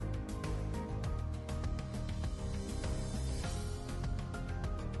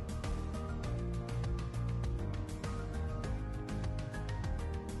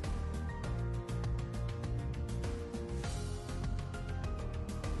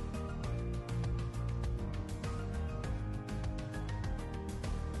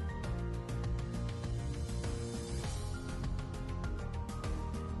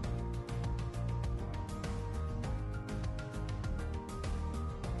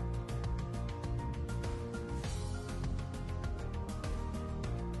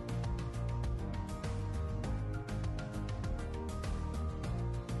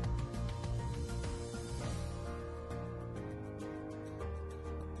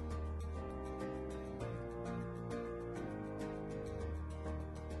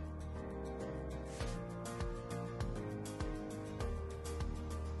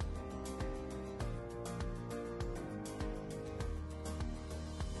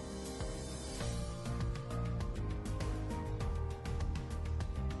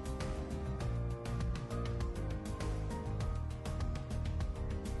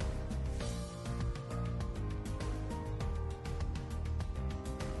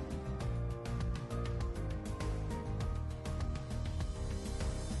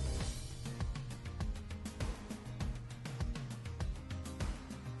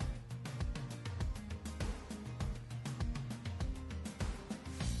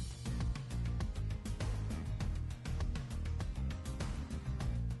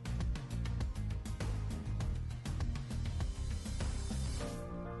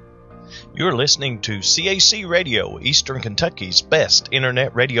You're listening to CAC Radio, Eastern Kentucky's best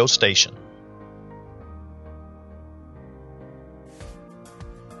internet radio station.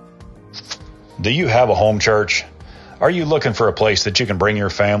 Do you have a home church? Are you looking for a place that you can bring your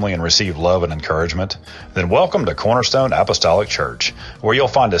family and receive love and encouragement? Then welcome to Cornerstone Apostolic Church, where you'll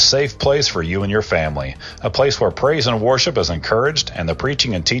find a safe place for you and your family, a place where praise and worship is encouraged and the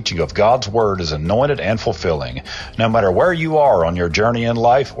preaching and teaching of God's Word is anointed and fulfilling. No matter where you are on your journey in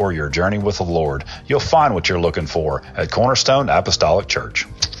life or your journey with the Lord, you'll find what you're looking for at Cornerstone Apostolic Church.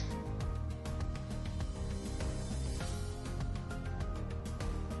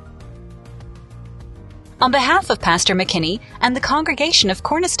 On behalf of Pastor McKinney and the congregation of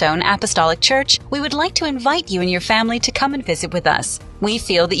Cornerstone Apostolic Church, we would like to invite you and your family to come and visit with us. We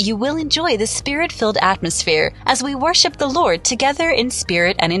feel that you will enjoy the Spirit-filled atmosphere as we worship the Lord together in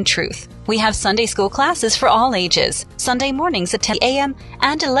spirit and in truth. We have Sunday school classes for all ages, Sunday mornings at 10 a.m.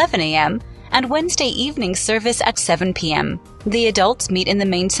 and 11 a.m., and Wednesday evening service at 7 p.m. The adults meet in the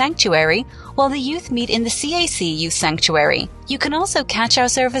main sanctuary, while the youth meet in the CAC Youth Sanctuary. You can also catch our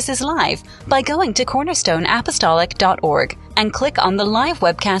services live by going to cornerstoneapostolic.org and click on the live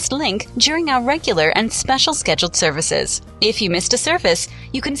webcast link during our regular and special scheduled services. If you missed a service,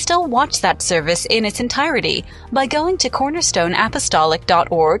 you can still watch that service in its entirety by going to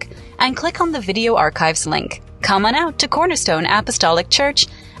cornerstoneapostolic.org and click on the video archives link. Come on out to Cornerstone Apostolic Church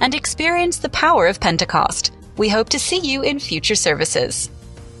and experience the power of Pentecost. We hope to see you in future services.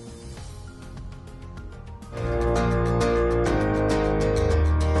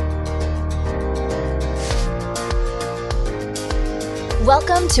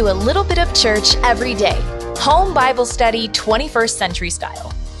 Welcome to a little bit of church every day. Home Bible study 21st century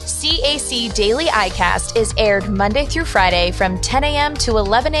style. CAC Daily iCast is aired Monday through Friday from 10 a.m. to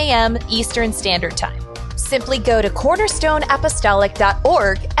 11 a.m. Eastern Standard Time. Simply go to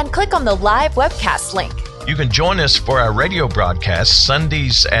cornerstoneapostolic.org and click on the live webcast link. You can join us for our radio broadcast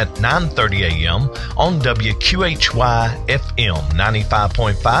Sundays at 9:30 a.m. on WQHY-FM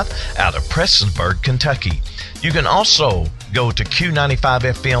 95.5 out of Prestonsburg, Kentucky. You can also go to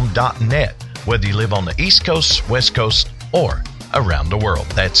Q95FM.net, whether you live on the East Coast, West Coast, or around the world.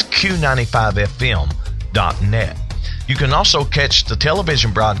 That's Q95FM.net. You can also catch the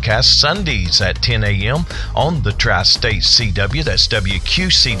television broadcast Sundays at 10 a.m. on the Tri-State CW, that's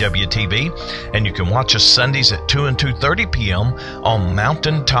WQCW-TV, and you can watch us Sundays at 2 and 2:30 p.m. on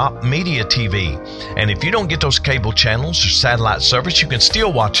Mountaintop Media TV. And if you don't get those cable channels or satellite service, you can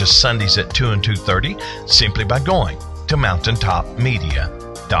still watch us Sundays at 2 and 2:30 simply by going to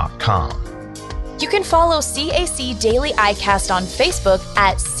mountaintopmedia.com. You can follow CAC Daily iCast on Facebook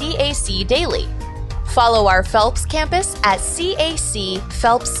at CAC Daily. Follow our Phelps campus at CAC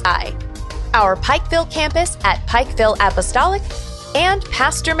Phelps I, our Pikeville campus at Pikeville Apostolic, and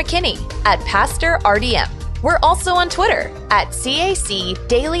Pastor McKinney at Pastor RDM. We're also on Twitter at CAC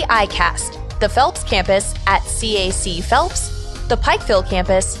Daily iCast, the Phelps campus at CAC Phelps, the Pikeville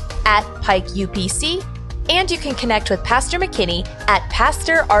campus at Pike UPC, and you can connect with Pastor McKinney at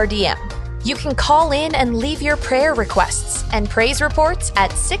Pastor RDM. You can call in and leave your prayer requests and praise reports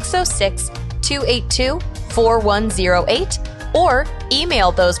at 606-282-4108 or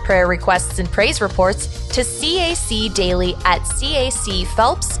email those prayer requests and praise reports to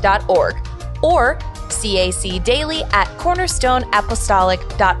cacdaily@cacphelps.org or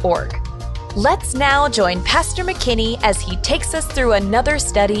cacdaily@cornerstoneapostolic.org. Let's now join Pastor McKinney as he takes us through another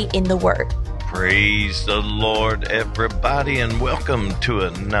study in the Word. Praise the Lord, everybody, and welcome to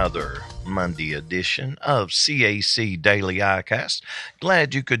another Monday edition of CAC Daily iCast.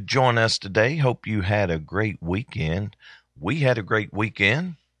 Glad you could join us today. Hope you had a great weekend. We had a great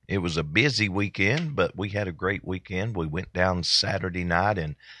weekend. It was a busy weekend, but we had a great weekend. We went down Saturday night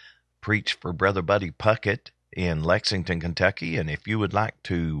and preached for Brother Buddy Puckett in Lexington, Kentucky. And if you would like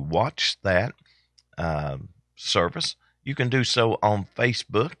to watch that service, you can do so on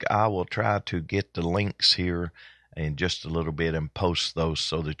Facebook. I will try to get the links here in just a little bit and post those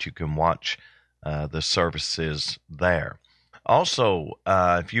so that you can watch the services there. Also,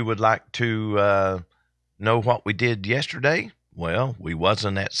 if you would like to know what we did yesterday, well, we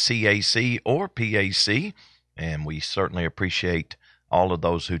wasn't at CAC or PAC, and we certainly appreciate all of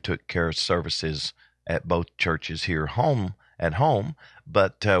those who took care of services at both churches here at home.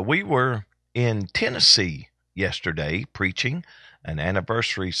 But we were in Tennessee yesterday preaching an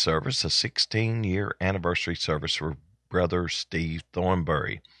anniversary service, a 16-year anniversary service for Brother Steve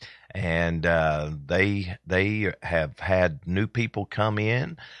Thornbury. And they have had new people come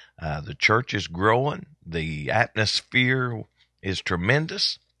in. The church is growing. The atmosphere is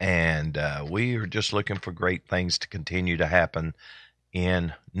tremendous. And we are just looking for great things to continue to happen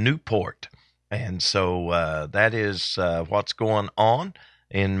in Newport. And so that is what's going on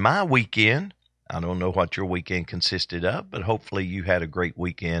in my weekend. I don't know what your weekend consisted of, but hopefully you had a great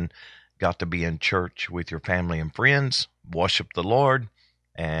weekend, got to be in church with your family and friends, worship the Lord,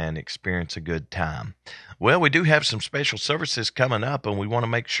 and experience a good time. Well, we do have some special services coming up, and we want to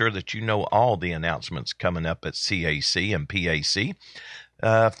make sure that you know all the announcements coming up at CAC and PAC.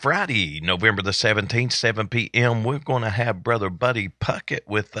 Friday, November the 17th, 7 p.m., we're going to have Brother Buddy Puckett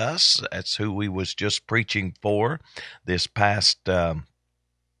with us. That's who we was just preaching for this past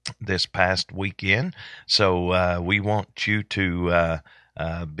weekend. So we want you to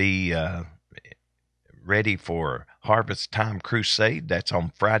be ready for Harvest Time Crusade. That's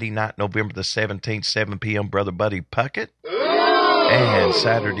on Friday night, November the 17th, 7 p.m., Brother Buddy Puckett. And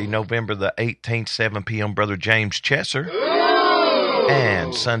Saturday, November the 18th, 7 p.m., Brother James Chesser.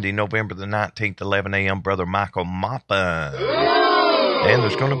 And Sunday, November the 19th, 11 a.m., Brother Michael Maupin. And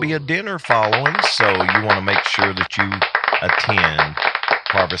there's going to be a dinner following, so you want to make sure that you attend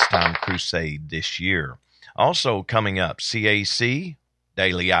Harvest Time Crusade this year. Also coming up, CAC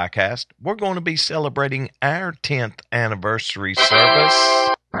Daily iCast, we're going to be celebrating our 10th anniversary service.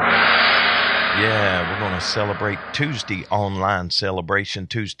 Yeah, we're going to celebrate Tuesday online celebration,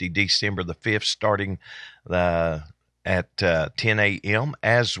 Tuesday, December the 5th, starting at 10 a.m.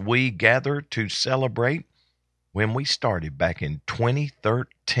 as we gather to celebrate when we started back in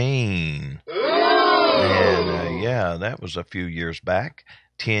 2013. And yeah, that was a few years back,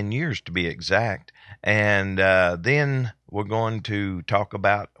 10 years to be exact. And then we're going to talk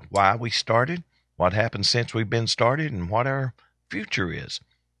about why we started, what happened since we've been started, and what our future is,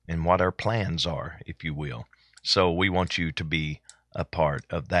 and what our plans are, if you will. So we want you to be a part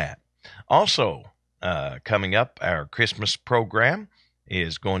of that. Also, coming up, our Christmas program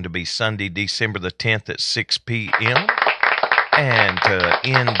is going to be Sunday, December the 10th at 6 p.m. And to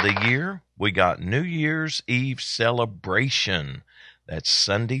end the year, we got New Year's Eve celebration. That's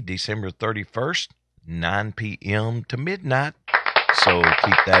Sunday, December 31st, 9 p.m. to midnight. So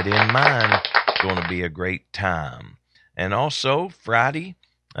keep that in mind. It's going to be a great time. And also Friday,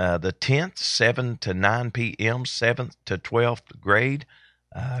 the 10th, 7 to 9 p.m., 7th to 12th grade.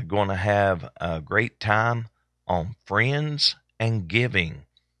 Going to have a great time on Friends and Giving.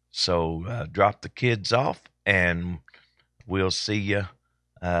 So drop the kids off and we'll see you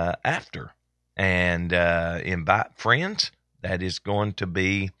after. And invite friends. That is going to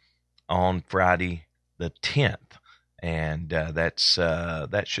be on Friday the 10th. And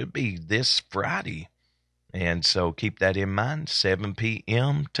that should be this Friday. And so keep that in mind, 7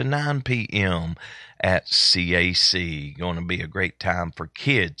 p.m. to 9 p.m. at CAC. Going to be a great time for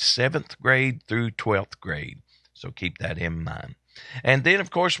kids, 7th grade through 12th grade. So keep that in mind. And then,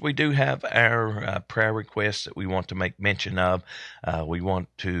 of course, we do have our prayer requests that we want to make mention of. We want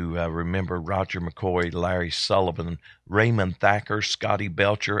to remember Roger McCoy, Larry Sullivan, Raymond Thacker, Scotty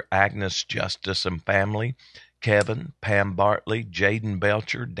Belcher, Agnes Justice and family, Kevin, Pam Bartley, Jaden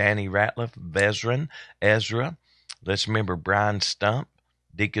Belcher, Danny Ratliff, Vezran, Ezra. Let's remember Brian Stump,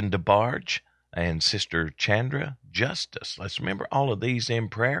 Deacon DeBarge, and Sister Chandra Justice. Let's remember all of these in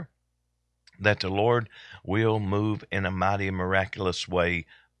prayer, that the Lord will move in a mighty and miraculous way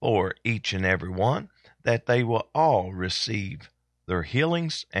for each and every one, that they will all receive their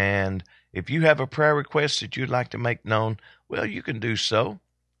healings. And if you have a prayer request that you'd like to make known, well, you can do so.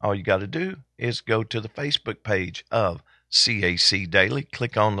 All you got to do is go to the Facebook page of CAC Daily.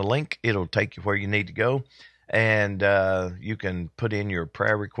 Click on the link. It'll take you where you need to go. And you can put in your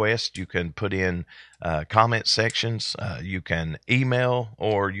prayer request. You can put in comment sections. You can email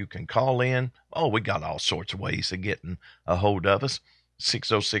or you can call in. Oh, we got all sorts of ways of getting a hold of us.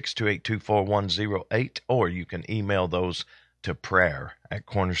 606-282-4108. Or you can email those to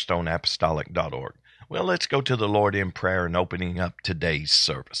prayer@cornerstoneapostolic.org. Well, let's go to the Lord in prayer and opening up today's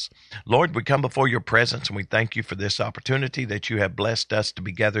service. Lord, we come before your presence and we thank you for this opportunity that you have blessed us to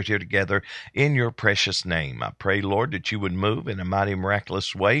be gathered here together in your precious name. I pray, Lord, that you would move in a mighty,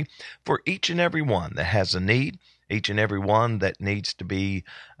 miraculous way for each and every one that has a need, each and every one that needs to be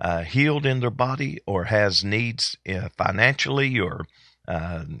healed in their body or has needs financially or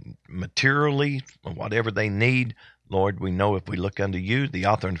materially, whatever they need. Lord, we know if we look unto you, the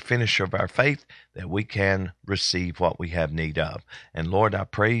author and finisher of our faith, that we can receive what we have need of. And Lord, I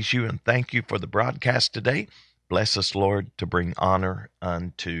praise you and thank you for the broadcast today. Bless us, Lord, to bring honor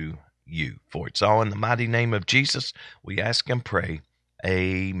unto you. For it's all in the mighty name of Jesus we ask and pray.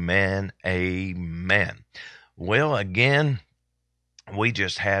 Amen, amen. Well, again, we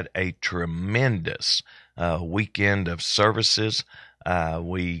just had a tremendous weekend of services.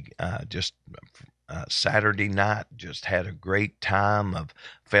 We just Saturday night. Just had a great time of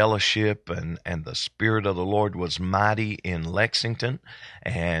fellowship, and the Spirit of the Lord was mighty in Lexington.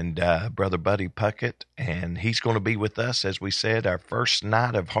 And Brother Buddy Puckett, and he's going to be with us, as we said, our first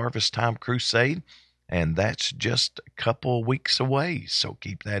night of Harvest Time Crusade. And that's just a couple weeks away, so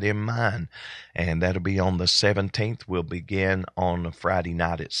keep that in mind. And that'll be on the 17th. We'll begin on a Friday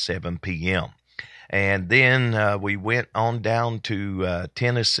night at 7 p.m. And then we went on down to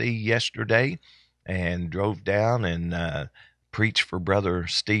Tennessee yesterday and drove down and preached for Brother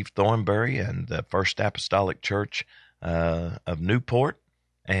Steve Thornberry and the First Apostolic Church of Newport.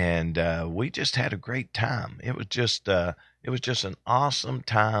 And we just had a great time. It was just an awesome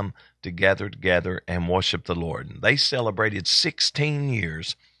time to gather together and worship the Lord. And they celebrated 16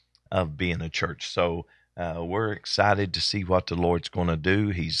 years of being a church. So we're excited to see what the Lord's going to do.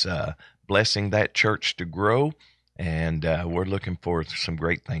 He's blessing that church to grow, and we're looking for some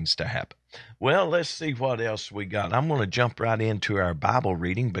great things to happen. Well, let's see what else we got. I'm going to jump right into our Bible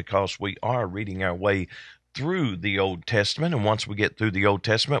reading because we are reading our way through the Old Testament. And once we get through the Old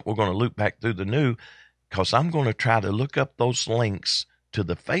Testament, we're going to loop back through the New, because I'm going to try to look up those links to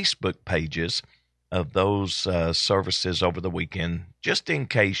the Facebook pages of those services over the weekend, just in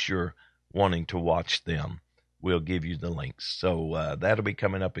case you're wanting to watch them. We'll give you the links. So that'll be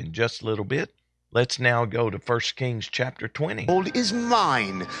coming up in just a little bit. Let's now go to 1 Kings chapter 20. Gold is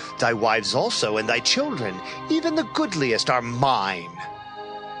mine, thy wives also, and thy children, even the goodliest, are mine.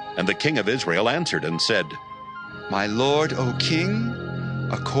 And the king of Israel answered and said, My lord, O king,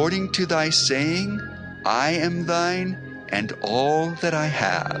 according to thy saying, I am thine, and all that I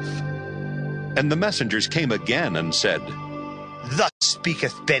have. And the messengers came again and said, Thus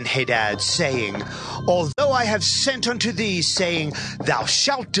speaketh Benhadad, saying, Although I have sent unto thee, saying, Thou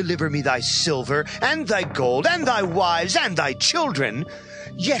shalt deliver me thy silver, and thy gold, and thy wives, and thy children,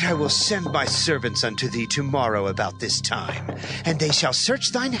 yet I will send my servants unto thee tomorrow about this time, and they shall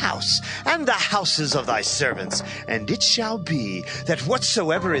search thine house, and the houses of thy servants, and it shall be that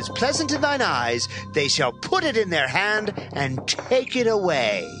whatsoever is pleasant in thine eyes, they shall put it in their hand, and take it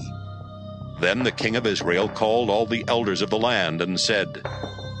away. Then the king of Israel called all the elders of the land and said,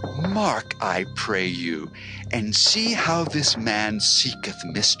 Mark, I pray you, and see how this man seeketh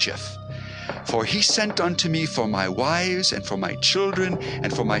mischief. For he sent unto me for my wives, and for my children,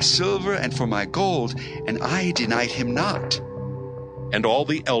 and for my silver, and for my gold, and I denied him not. And all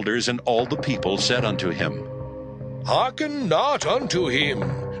the elders and all the people said unto him, Hearken not unto him,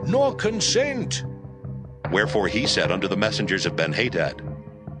 nor consent. Wherefore he said unto the messengers of Benhadad,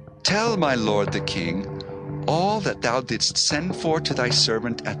 Tell my lord the king, all that thou didst send for to thy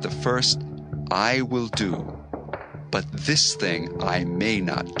servant at the first, I will do. But this thing I may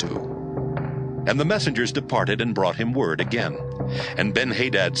not do. And the messengers departed and brought him word again. And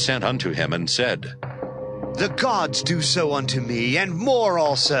Benhadad sent unto him and said, The gods do so unto me, and more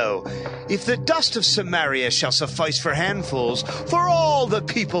also, if the dust of Samaria shall suffice for handfuls for all the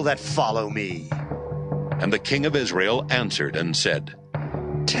people that follow me. And the king of Israel answered and said,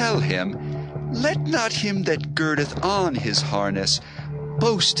 Tell him, let not him that girdeth on his harness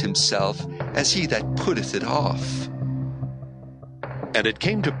boast himself as he that putteth it off. And it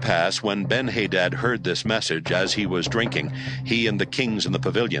came to pass, when Benhadad heard this message as he was drinking, he and the kings in the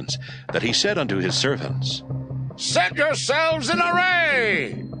pavilions, that he said unto his servants, Set yourselves in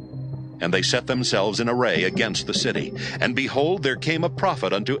array! And they set themselves in array against the city. And behold, there came a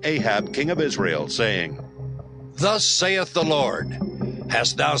prophet unto Ahab king of Israel, saying, Thus saith the Lord,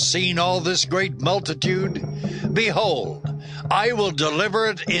 Hast thou seen all this great multitude? Behold, I will deliver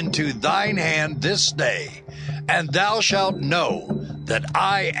it into thine hand this day, and thou shalt know that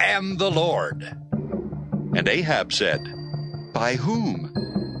I am the Lord. And Ahab said, By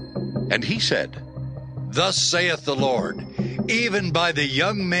whom? And he said, Thus saith the Lord, even by the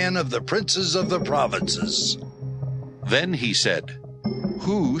young men of the princes of the provinces. Then he said,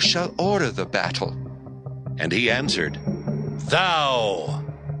 Who shall order the battle? And he answered, Thou.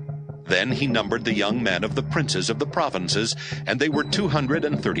 Then he numbered the young men of the princes of the provinces, and they were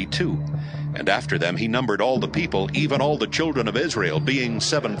 232. And after them he numbered all the people, even all the children of Israel, being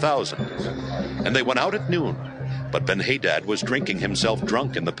 7,000. And they went out at noon. But Benhadad was drinking himself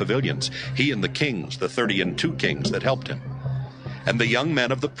drunk in the pavilions, he and the kings, the 32 kings that helped him. And the young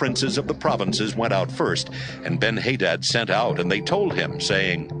men of the princes of the provinces went out first, and Benhadad sent out, and they told him,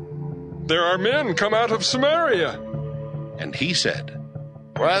 saying, There are men come out of Samaria. And he said,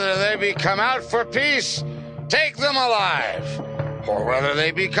 Whether they be come out for peace, take them alive. Or whether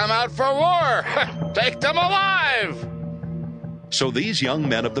they be come out for war, take them alive. So these young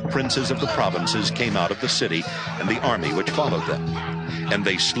men of the princes of the provinces came out of the city, and the army which followed them. And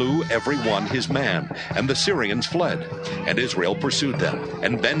they slew every one his man, and the Syrians fled. And Israel pursued them.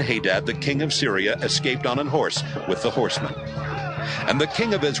 And Ben-Hadad the king of Syria escaped on an horse with the horsemen. And the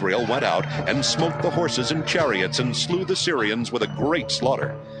king of Israel went out, and smote the horses and chariots, and slew the Syrians with a great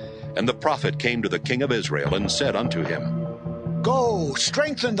slaughter. And the prophet came to the king of Israel, and said unto him, Go,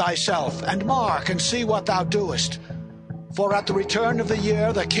 strengthen thyself, and mark, and see what thou doest. For at the return of the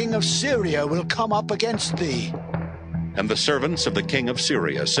year the king of Syria will come up against thee. And the servants of the king of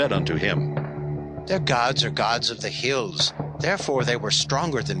Syria said unto him, Their gods are gods of the hills, therefore they were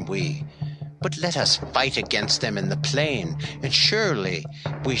stronger than we. But let us fight against them in the plain, and surely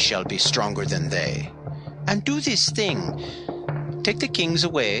we shall be stronger than they. And do this thing. Take the kings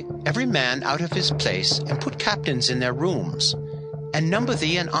away, every man out of his place, and put captains in their rooms. And number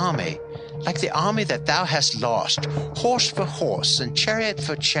thee an army, like the army that thou hast lost, horse for horse, and chariot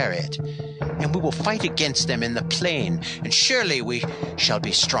for chariot. And we will fight against them in the plain, and surely we shall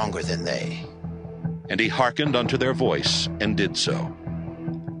be stronger than they. And he hearkened unto their voice, and did so.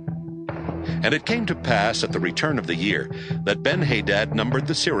 And it came to pass at the return of the year, that Ben-Hadad numbered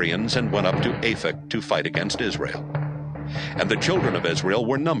the Syrians, and went up to Aphek to fight against Israel. And the children of Israel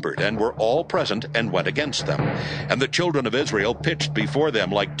were numbered, and were all present, and went against them. And the children of Israel pitched before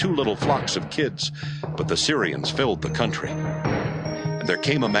them like two little flocks of kids, but the Syrians filled the country. And there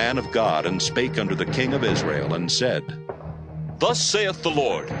came a man of God, and spake unto the king of Israel, and said, Thus saith the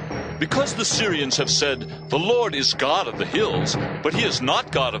Lord, because the Syrians have said, The Lord is God of the hills, but he is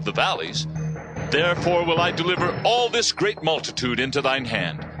not God of the valleys, therefore will I deliver all this great multitude into thine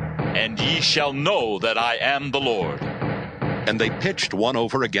hand, and ye shall know that I am the Lord. And they pitched one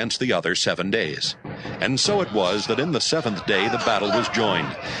over against the other 7 days. And so it was that in the 7th day the battle was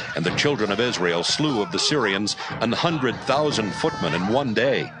joined, and the children of Israel slew of the Syrians 100,000 footmen in 1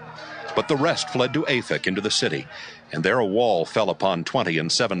 day. But the rest fled to Aphek into the city, and there a wall fell upon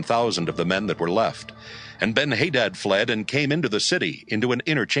 27,000 of the men that were left. And Ben-Hadad fled, and came into the city, into an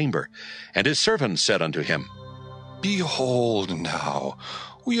inner chamber. And his servants said unto him, Behold now,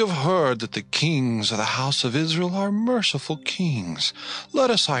 we have heard that the kings of the house of Israel are merciful kings. Let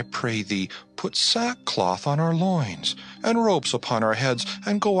us, I pray thee, put sackcloth on our loins, and ropes upon our heads,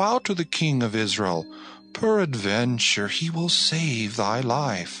 and go out to the king of Israel. Peradventure he will save thy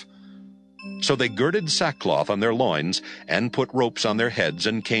life. So they girded sackcloth on their loins, and put ropes on their heads,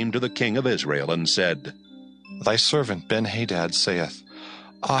 and came to the king of Israel, and said, Thy servant Ben-Hadad saith,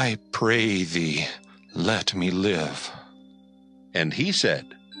 I pray thee, let me live. And he said,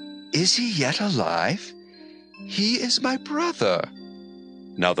 Is he yet alive? He is my brother.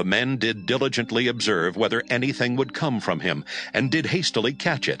 Now the men did diligently observe whether anything would come from him, and did hastily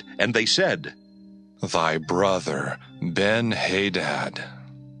catch it. And they said, Thy brother Ben-Hadad.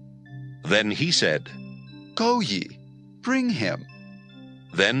 Then he said, Go ye, bring him.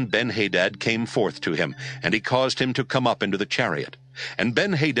 Then Ben-Hadad came forth to him, and he caused him to come up into the chariot. And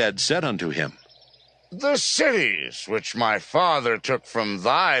Ben-Hadad said unto him, The cities which my father took from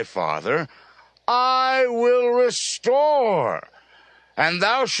thy father, I will restore, and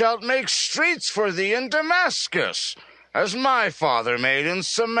thou shalt make streets for thee in Damascus, as my father made in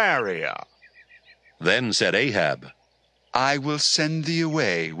Samaria. Then said Ahab, I will send thee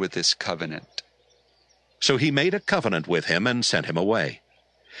away with this covenant. So he made a covenant with him, and sent him away.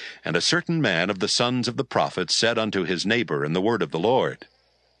 And a certain man of the sons of the prophets said unto his neighbor in the word of the Lord,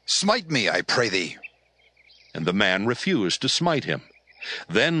 Smite me, I pray thee. And the man refused to smite him.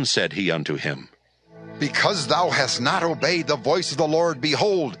 Then said he unto him, Because thou hast not obeyed the voice of the Lord,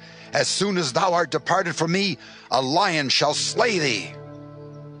 behold, as soon as thou art departed from me, a lion shall slay thee.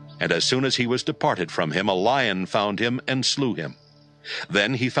 And as soon as he was departed from him, a lion found him, and slew him.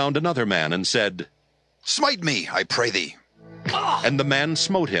 Then he found another man, and said, Smite me, I pray thee. And the man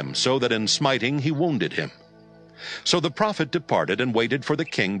smote him, so that in smiting he wounded him. So the prophet departed, and waited for the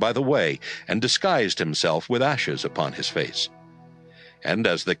king by the way, and disguised himself with ashes upon his face. And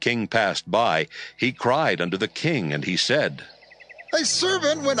as the king passed by, he cried unto the king, and he said, Thy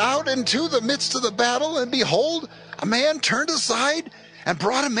servant went out into the midst of the battle, and behold, a man turned aside, and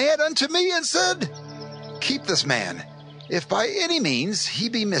brought a man unto me, and said, Keep this man. If by any means he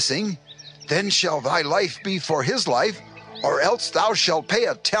be missing, then shall thy life be for his life, or else thou shalt pay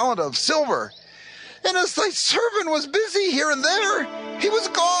a talent of silver. And as thy servant was busy here and there, he was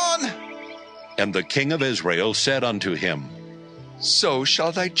gone. And the king of Israel said unto him, So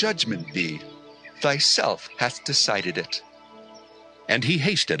shall thy judgment be. Thyself hath decided it. And he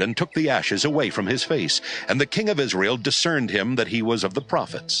hasted, and took the ashes away from his face. And the king of Israel discerned him that he was of the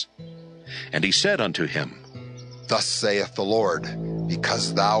prophets. And he said unto him, Thus saith the Lord,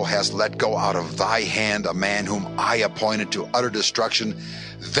 because thou hast let go out of thy hand a man whom I appointed to utter destruction,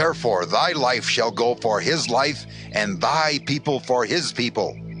 therefore thy life shall go for his life, and thy people for his people.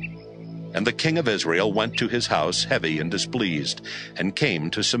 And the king of Israel went to his house heavy and displeased, and came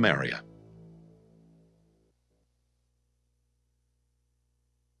to Samaria.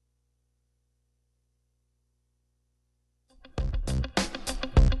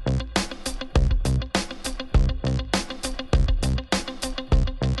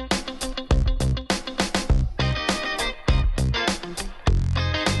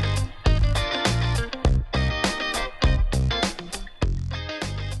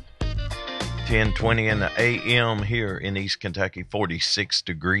 .20 in the a.m. here in East Kentucky, 46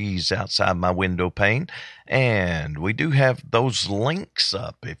 degrees outside my window pane. And we do have those links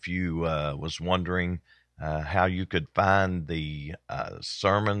up if you was wondering how you could find the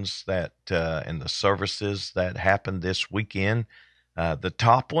sermons that and the services that happened this weekend. The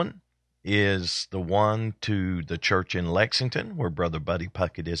top one is the one to the church in Lexington, where Brother Buddy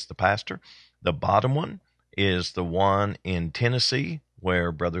Puckett is the pastor. The bottom one is the one in Tennessee,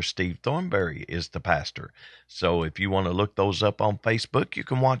 where Brother Steve Thornberry is the pastor. So if you want to look those up on Facebook, you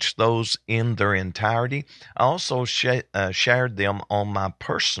can watch those in their entirety. I also shared them on my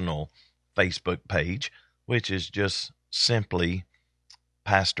personal Facebook page, which is just simply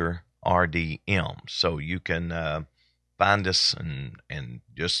Pastor RDM. So you can find us and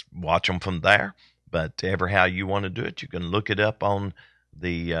just watch them from there. But ever how you want to do it, you can look it up on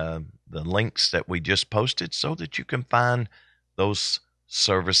the links that we just posted so that you can find those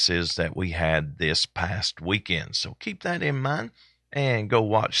services that we had this past weekend. So keep that in mind and go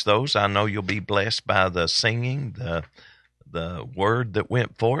watch those. I know you'll be blessed by the singing, the word that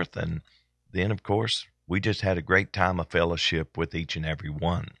went forth, and then of course we just had a great time of fellowship with each and every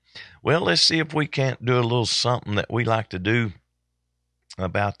one. Well, let's see if we can't do a little something that we like to do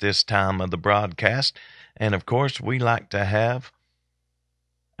about this time of the broadcast. And of course, we like to have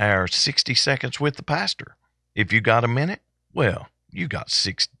our 60 seconds with the pastor. If you got a minute, well, you got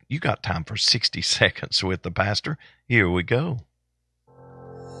time for 60 seconds with the pastor. Here we go.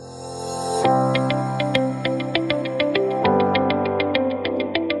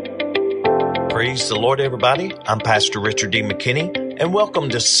 Praise the Lord, everybody. I'm Pastor Richard D. McKinney, and welcome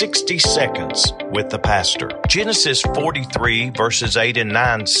to 60 Seconds with the Pastor. Genesis 43, verses 8 and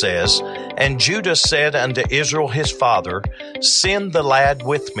 9 says, And Judah said unto Israel his father, Send the lad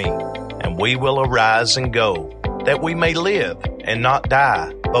with me, and we will arise and go, that we may live and not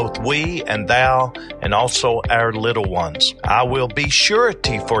die, both we and thou, and also our little ones. I will be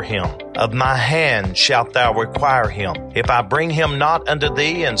surety for him. Of my hand shalt thou require him. If I bring him not unto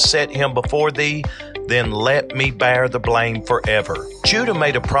thee and set him before thee, then let me bear the blame forever. Judah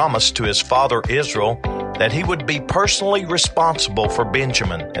made a promise to his father Israel that he would be personally responsible for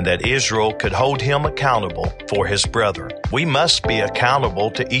Benjamin and that Israel could hold him accountable for his brother. We must be accountable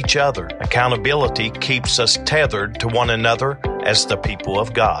to each other. Accountability keeps us tethered to one another as the people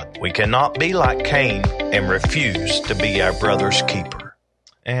of God. We cannot be like Cain and refuse to be our brother's keeper.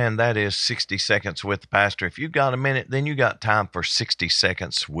 And that is 60 Seconds with the Pastor. If you got a minute, then you got time for 60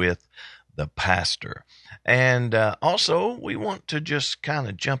 Seconds with the pastor. And also, we want to just kind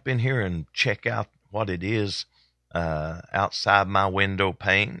of jump in here and check out what it is outside my window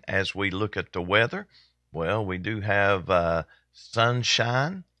pane as we look at the weather. Well, we do have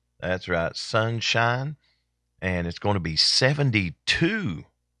sunshine. That's right, sunshine. And it's going to be 72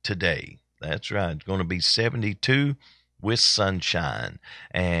 today. That's right, it's going to be 72 with sunshine.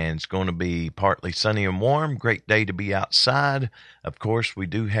 And it's going to be partly sunny and warm. Great day to be outside. Of course, we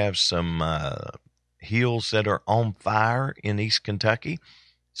do have some hills that are on fire in East Kentucky,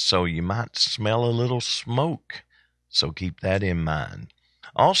 so you might smell a little smoke. So keep that in mind.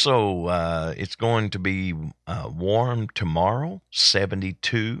 Also, it's going to be warm tomorrow,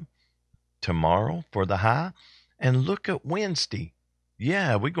 72 tomorrow for the high. And look at Wednesday.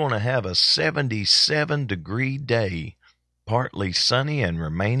 Yeah, we're going to have a 77-degree day, partly sunny and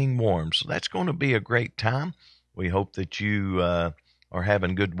remaining warm. So that's going to be a great time. We hope that you are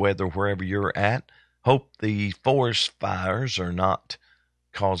having good weather wherever you're at. Hope the forest fires are not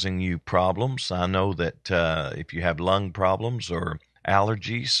causing you problems. I know that if you have lung problems or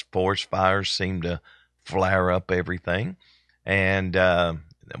allergies, forest fires seem to flare up everything. And,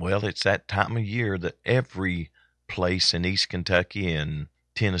 well, it's that time of year that every place in East Kentucky and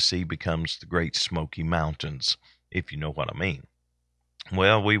Tennessee becomes the Great Smoky Mountains, if you know what I mean.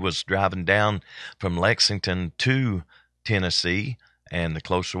 Well, we was driving down from Lexington to Tennessee, and the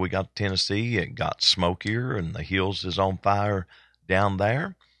closer we got to Tennessee, it got smokier, and the hills is on fire down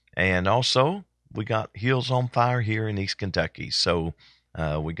there. And also, we got hills on fire here in East Kentucky. So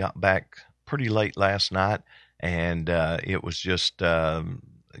we got back pretty late last night, and it was just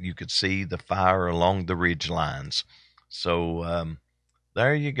you could see the fire along the ridge lines. So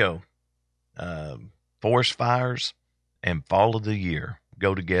there you go. Forest fires and fall of the year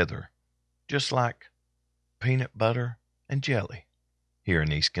go together, just like peanut butter and jelly here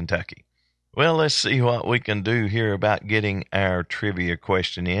in East Kentucky. Well, let's see what we can do here about getting our trivia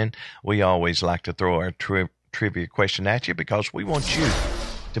question in. We always like to throw our trivia question at you because we want you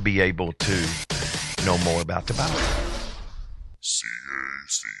to be able to know more about the Bible.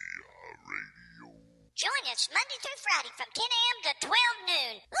 CAC Radio. Join us Monday through Friday from 10 a.m. to 12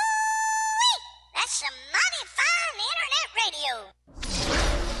 noon. Woo-wee! That's some mighty fine internet radio.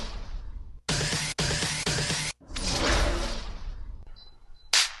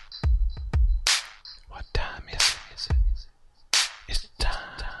 What time is it? It's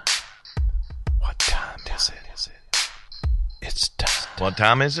time. What time is it? It's time. What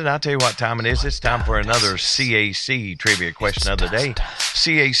time is it? I'll tell you what time it is. It's time for another CAC Trivia Question of the Day.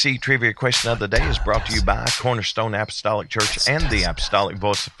 CAC Trivia Question of the Day is brought to you by Cornerstone Apostolic Church and the Apostolic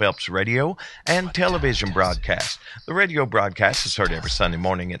Voice of Phelps radio and television broadcast. The radio broadcast is heard every Sunday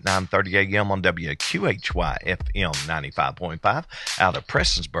morning at 9:30 a.m. on WQHY FM 95.5 out of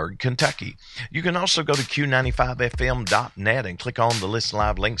Prestonsburg, Kentucky. You can also go to Q95FM.net and click on the Listen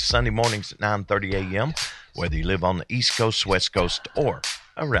Live link Sunday mornings at 9:30 a.m., whether you live on the East Coast, West Coast, or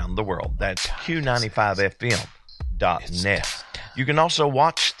around the world. That's Q95FM.net. You can also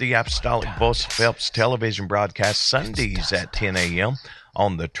watch the Apostolic Voice of Phelps television broadcast Sundays at 10 a.m.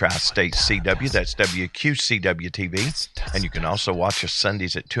 on the Tri-State CW. That's WQCW-TV. And you can also watch us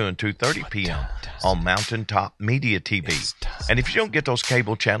Sundays at 2 and 2:30 p.m. on Mountaintop Media TV. And if you don't get those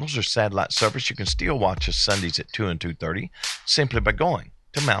cable channels or satellite service, you can still watch us Sundays at 2 and 2:30 simply by going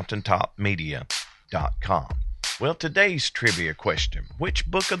to mountaintopmedia.com. Well, today's trivia question: which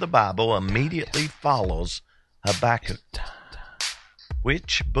book of the Bible immediately follows Habakkuk?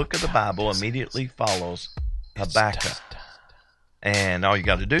 Which book of the Bible immediately follows Habakkuk? And all you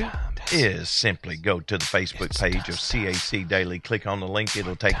got to do is simply go to the Facebook page of CAC Daily, click on the link,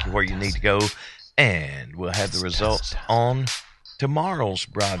 it'll take you where you need to go, and we'll have the results on tomorrow's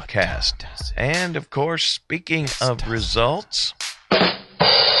broadcast. And of course, speaking of results,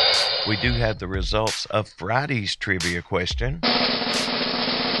 we do have the results of Friday's trivia question.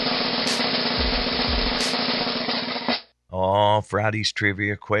 Oh, Friday's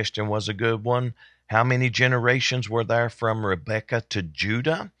trivia question was a good one. How many generations were there from Rebekah to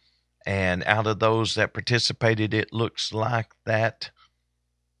Judah? And out of those that participated, it looks like that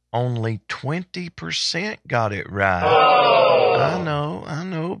only 20% got it right. Oh. I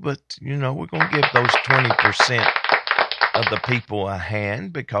know, but, we're going to give those 20% of the people a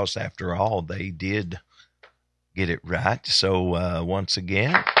hand because, after all, they did get it right. So, once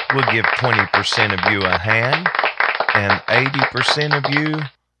again, we'll give 20% of you a hand. And 80% of you,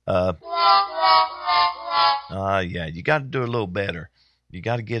 you got to do a little better. You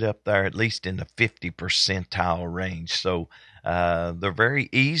got to get up there at least in the 50 percentile range. So they're very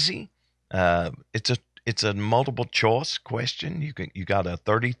easy. It's a multiple choice question. You got a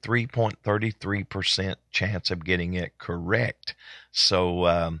 33.33% chance of getting it correct.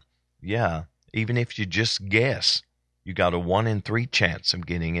 So even if you just guess, you got a 1 in 3 chance of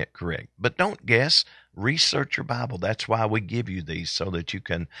getting it correct. But don't guess. Research your Bible. That's why we give you these, so that you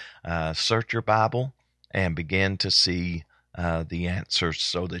can search your Bible and begin to see the answers,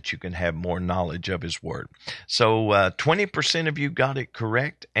 so that you can have more knowledge of His Word. So 20% of you got it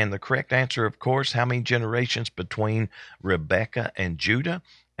correct. And the correct answer, of course, how many generations between Rebekah and Judah?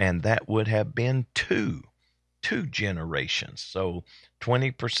 And that would have been two generations. So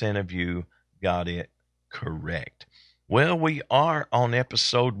 20% of you got it correct. Well, we are on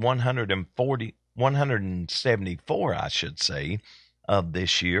episode 174, I should say, of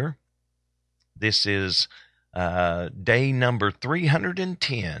this year. This is day number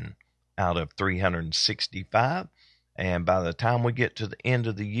 310 out of 365. And by the time we get to the end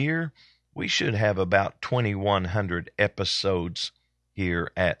of the year, we should have about 2,100 episodes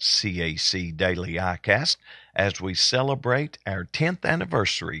here at CAC Daily iCast as we celebrate our 10th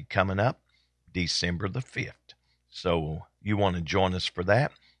anniversary coming up December the 5th. So you want to join us for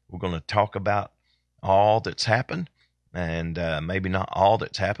that. We're going to talk about all that's happened, and maybe not all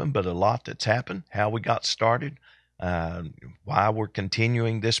that's happened, but a lot that's happened, how we got started, why we're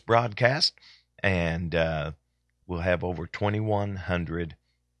continuing this broadcast, and we'll have over 2,100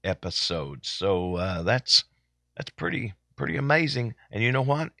 episodes. So that's pretty amazing. And you know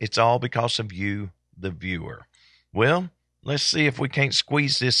what? It's all because of you, the viewer. Well, let's see if we can't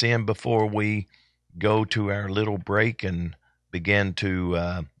squeeze this in before we go to our little break and begin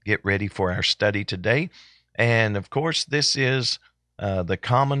to get ready for our study today. And of course, this is the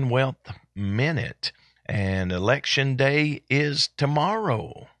Commonwealth Minute, and Election Day is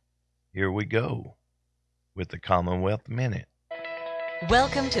tomorrow. Here we go with the Commonwealth Minute.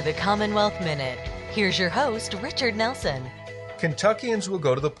 Welcome to the Commonwealth Minute. Here's your host, Richard Nelson. Kentuckians will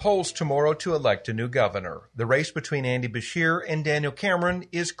go to the polls tomorrow to elect a new governor. The race between Andy Beshear and Daniel Cameron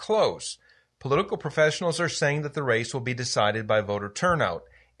is close. Political professionals are saying that the race will be decided by voter turnout,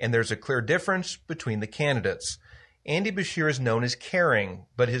 and there's a clear difference between the candidates. Andy Beshear is known as caring,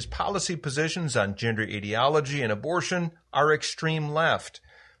 but his policy positions on gender ideology and abortion are extreme left.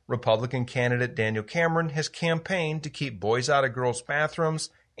 Republican candidate Daniel Cameron has campaigned to keep boys out of girls'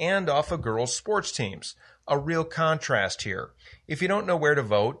 bathrooms and off of girls' sports teams. A real contrast here. If you don't know where to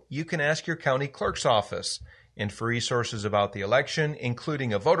vote, you can ask your county clerk's office. And for resources about the election,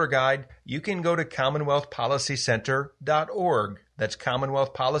 including a voter guide, you can go to CommonwealthPolicyCenter.org. That's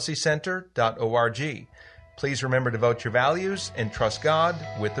CommonwealthPolicyCenter.org. Please remember to vote your values and trust God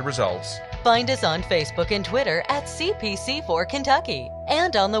with the results. Find us on Facebook and Twitter at CPC4Kentucky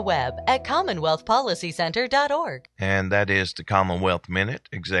and on the web at CommonwealthPolicyCenter.org. And that is the Commonwealth Minute.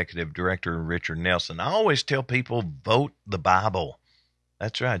 Executive Director Richard Nelson. I always tell people, vote the Bible.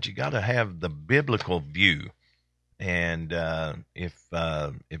 That's right. You got to have the biblical view. And if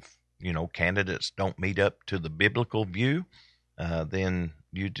candidates don't meet up to the biblical view, then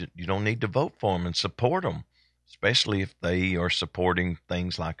you don't need to vote for them and support them, especially if they are supporting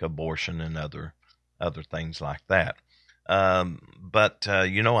things like abortion and other things like that. But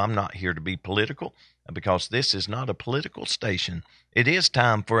I'm not here to be political because this is not a political station. It is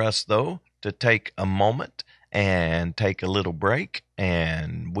time for us, though, to take a moment and take a little break.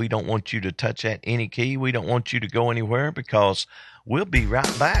 And we don't want you to touch at any key. We don't want you to go anywhere because we'll be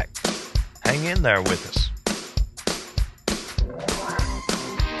right back. Hang in there with us.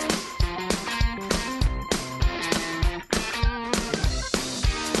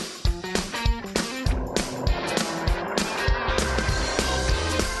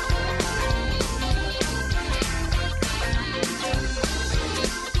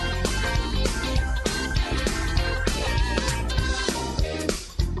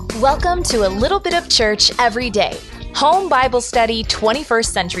 Welcome to A Little Bit of Church Every Day, Home Bible Study 21st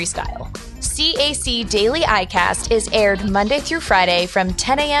Century Style. CAC Daily iCast is aired Monday through Friday from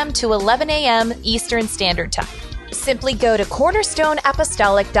 10 a.m. to 11 a.m. Eastern Standard Time. Simply go to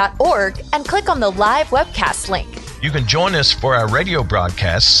cornerstoneapostolic.org and click on the live webcast link. You can join us for our radio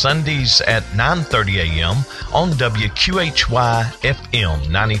broadcast Sundays at 9:30 a.m. on WQHY-FM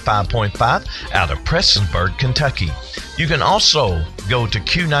 95.5 out of Prestonsburg, Kentucky. You can also go to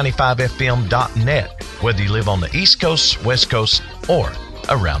Q95FM.net, whether you live on the East Coast, West Coast, or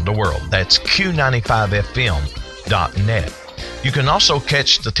around the world. That's Q95FM.net. You can also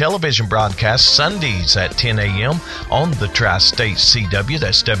catch the television broadcast Sundays at 10 a.m. on the Tri-State CW,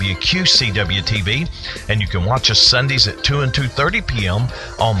 that's WQCW-TV, and you can watch us Sundays at 2 and 2:30 p.m.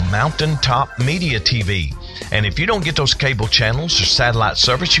 on Mountaintop Media TV. And if you don't get those cable channels or satellite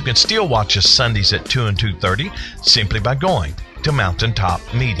service, you can still watch us Sundays at 2 and 2:30 simply by going to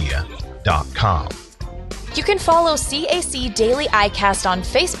mountaintopmedia.com. You can follow CAC Daily iCast on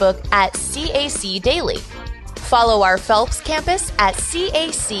Facebook at CAC Daily. Follow our Phelps campus at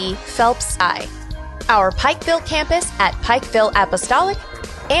CAC Phelps I, our Pikeville campus at Pikeville Apostolic,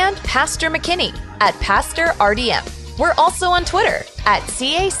 and Pastor McKinney at Pastor RDM. We're also on Twitter at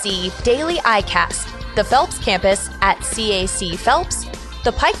CAC Daily iCast, the Phelps campus at CAC Phelps,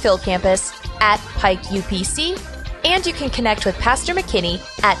 the Pikeville campus at Pike UPC, and you can connect with Pastor McKinney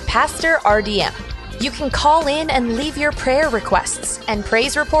at Pastor RDM. You can call in and leave your prayer requests and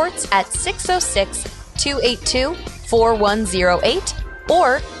praise reports at 606-282-4108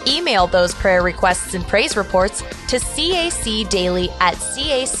 or email those prayer requests and praise reports to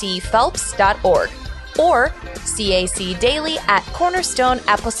cacdaily@cacphelps.org or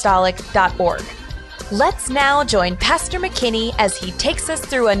cacdaily@cornerstoneapostolic.org. Let's now join Pastor McKinney as he takes us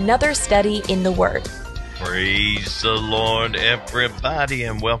through another study in the Word. Praise the Lord, everybody,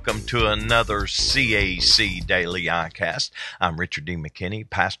 and welcome to another CAC Daily iCast. I'm Richard D. McKinney,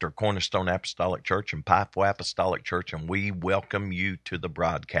 pastor of Cornerstone Apostolic Church and Pikeville Apostolic Church, and we welcome you to the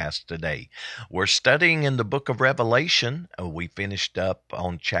broadcast today. We're studying in the book of Revelation. We finished up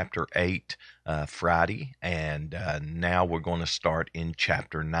on chapter 8 Friday, and now we're going to start in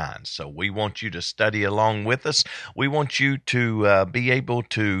chapter 9. So we want you to study along with us. We want you to be able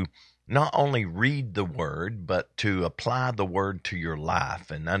to not only read the word, but to apply the word to your life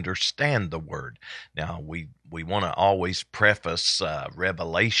and understand the word. Now, we want to always preface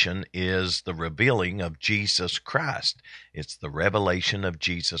revelation is the revealing of Jesus Christ. It's the revelation of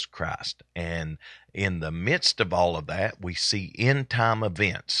Jesus Christ. And in the midst of all of that, we see end time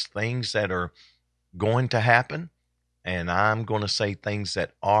events, things that are going to happen. And I'm going to say things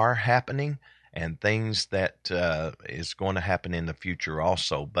that are happening and things that is going to happen in the future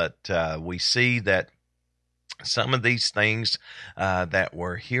also. But we see that some of these things that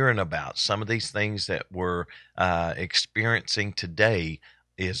we're hearing about, some of these things that we're experiencing today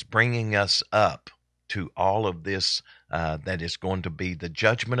is bringing us up to all of this that is going to be the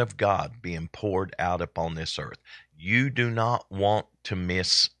judgment of God being poured out upon this earth. You do not want to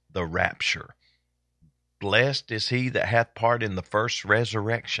miss the rapture. Blessed is he that hath part in the first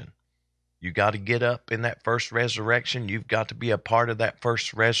resurrection. You got to get up in that first resurrection. You've got to be a part of that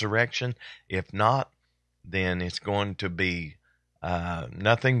first resurrection. If not, then it's going to be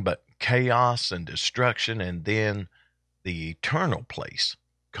nothing but chaos and destruction, and then the eternal place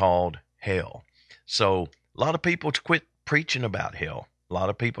called hell. So a lot of people quit preaching about hell. A lot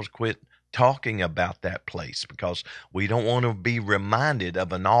of people quit talking about that place because we don't want to be reminded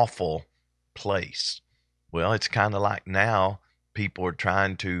of an awful place. Well, it's kind of like now people are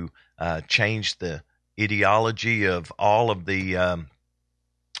trying to change the ideology of all of the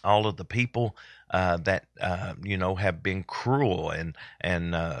people that have been cruel and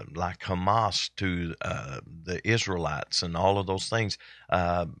like Hamas to the Israelites and all of those things.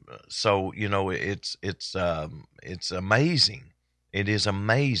 So it's amazing. It is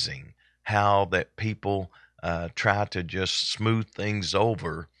amazing how that people try to just smooth things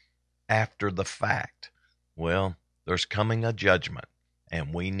over after the fact. Well, there's coming a judgment,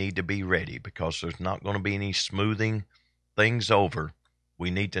 and we need to be ready because there's not going to be any smoothing things over.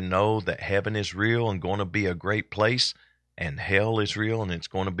 We need to know that heaven is real and going to be a great place, and hell is real and it's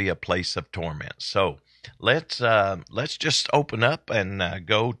going to be a place of torment. So let's just open up and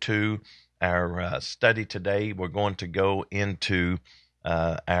go to our study today. We're going to go into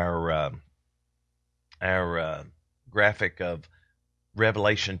our graphic of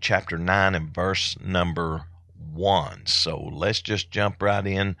Revelation chapter 9 and verse number 1. So let's just jump right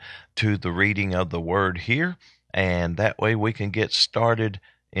in to the reading of the word here, and that way we can get started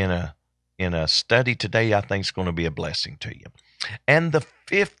in a study today. I think it's going to be a blessing to you. And the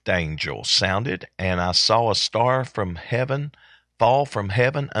fifth angel sounded, and I saw a star from heaven fall from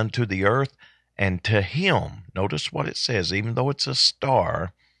heaven unto the earth, and to him, notice what it says, even though it's a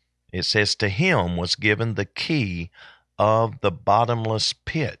star, it says to him was given the key of the bottomless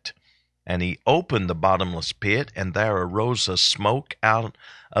pit. And he opened the bottomless pit, and there arose a smoke out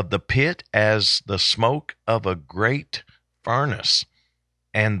of the pit as the smoke of a great furnace.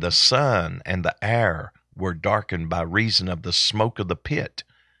 And the sun and the air were darkened by reason of the smoke of the pit.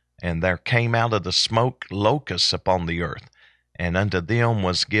 And there came out of the smoke locusts upon the earth, and unto them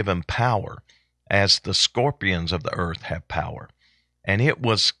was given power, as the scorpions of the earth have power. And it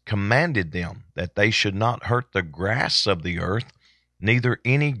was commanded them that they should not hurt the grass of the earth, neither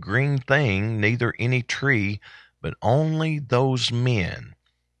any green thing, neither any tree, but only those men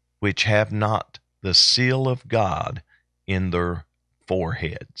which have not the seal of God in their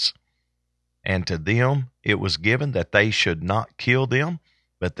foreheads. And to them it was given that they should not kill them,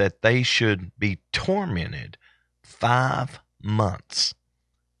 but that they should be tormented 5 months.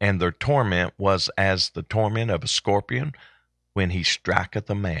 And their torment was as the torment of a scorpion when he striketh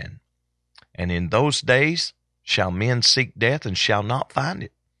a man. And in those days shall men seek death, and shall not find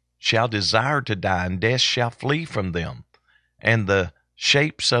it, shall desire to die, and death shall flee from them. And the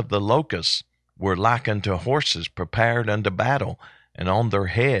shapes of the locusts were like unto horses prepared unto battle, and on their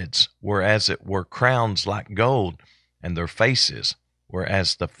heads were as it were crowns like gold, and their faces were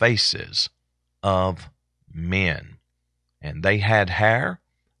as the faces of men. And they had hair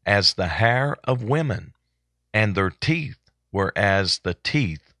as the hair of women, and their teeth were as the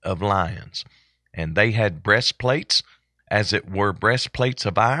teeth of lions. And they had breastplates, as it were breastplates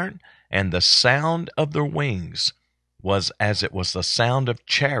of iron, and the sound of their wings was as it was the sound of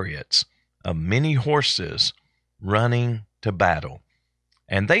chariots of many horses running to battle.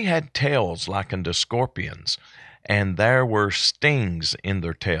 And they had tails like unto scorpions, and there were stings in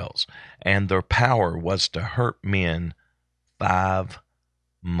their tails, and their power was to hurt men 5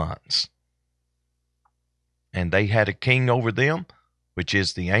 months. And they had a king over them, which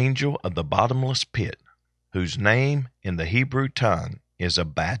is the angel of the bottomless pit, whose name in the Hebrew tongue is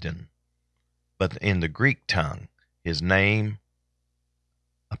Abaddon, but in the Greek tongue his name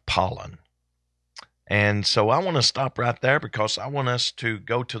Apollyon. And so I want to stop right there because I want us to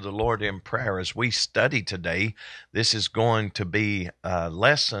go to the Lord in prayer as we study today. This is going to be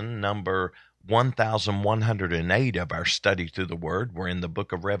lesson number 1108 of our study through the Word. We're in the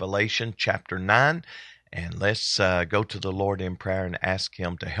book of Revelation, chapter 9. And let's go to the Lord in prayer and ask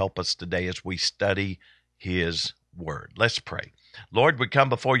Him to help us today as we study His Word. Let's pray. Lord, we come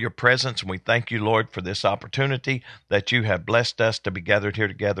before your presence and we thank you, Lord, for this opportunity that you have blessed us to be gathered here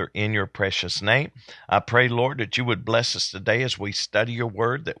together in your precious name. I pray, Lord, that you would bless us today as we study your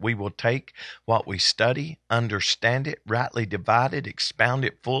word, that we will take what we study, understand it, rightly divide it, expound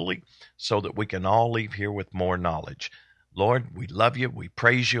it fully, so that we can all leave here with more knowledge. Lord, we love you, we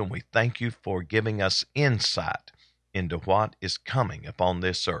praise you, and we thank you for giving us insight into what is coming upon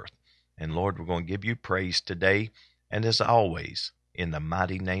this earth. And Lord, we're going to give you praise today, and as always, in the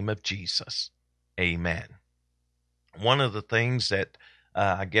mighty name of Jesus, amen. One of the things that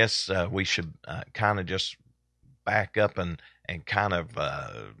I guess we should kind of just back up and kind of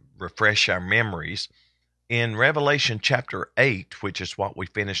refresh our memories. In Revelation chapter 8, which is what we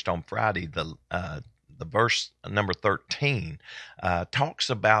finished on Friday, the verse number 13 talks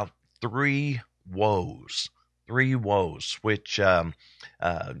about three woes, which, the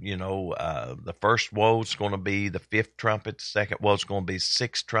first woe is going to be the fifth trumpet, the second woe is going to be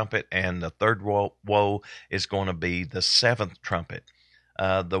sixth trumpet, and the third woe is going to be the seventh trumpet.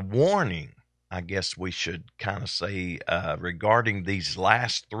 The warning, I guess we should kind of say, regarding these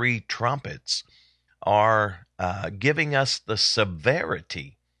last three trumpets are giving us the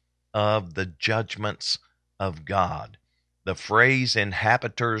severity of the judgments of God. The phrase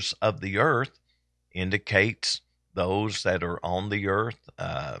inhabitants of the earth indicates those that are on the earth,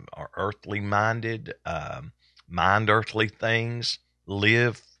 are earthly minded, mind earthly things,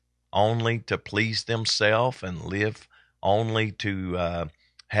 live only to please themselves and live only to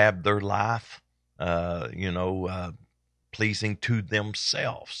have their life, pleasing to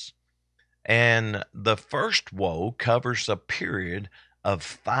themselves. And the first woe covers a period of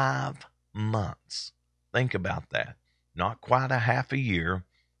 5 months. Think about that. Not quite a half a year,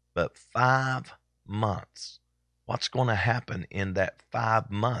 but 5 months. What's going to happen in that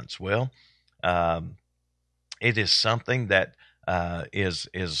 5 months? Well, it is something that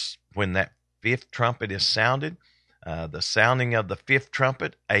is when that fifth trumpet is sounded, the sounding of the fifth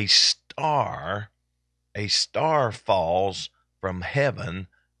trumpet, a star falls from heaven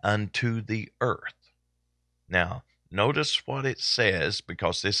unto the earth. Now, notice what it says,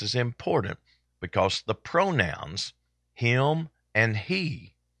 because this is important, because the pronouns him and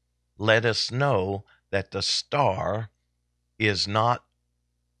he let us know that the star is not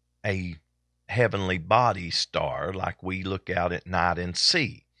a heavenly body star like we look out at night and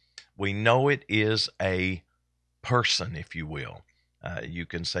see. We know it is a person, if you will. You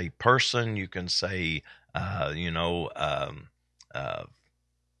can say person, you can say,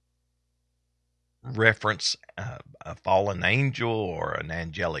 reference a fallen angel or an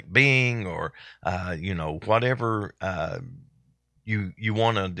angelic being, or whatever you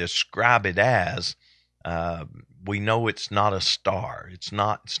want to describe it as. We know it's not a star. It's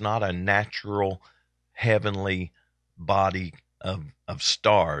not a natural heavenly body of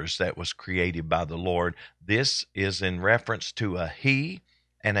stars that was created by the Lord. This is in reference to a he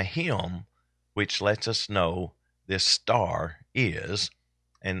and a him, which lets us know this star is.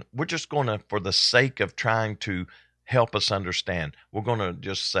 And we're just going to, for the sake of trying to help us understand, we're going to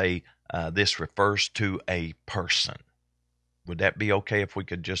just say this refers to a person. Would that be okay if we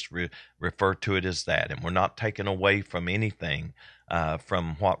could just refer to it as that? And we're not taking away from anything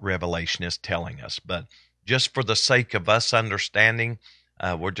from what Revelation is telling us. But just for the sake of us understanding,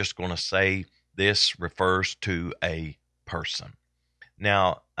 we're just going to say this refers to a person.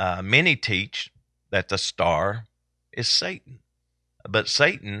 Now, many teach that the star is Satan. But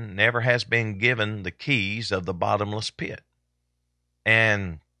Satan never has been given the keys of the bottomless pit.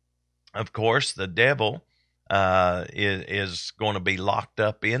 And, of course, the devil is going to be locked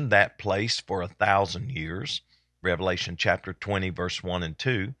up in that place for 1,000 years. Revelation chapter 20, verse 1 and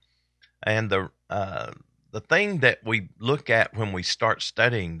 2. And the thing that we look at when we start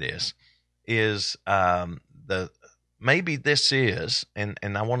studying this is maybe this is, and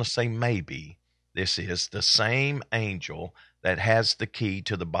I want to say maybe this is the same angel that has the key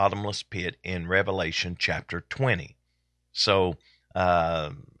to the bottomless pit in Revelation chapter 20. So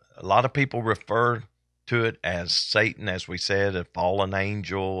a lot of people refer to it as Satan, as we said, a fallen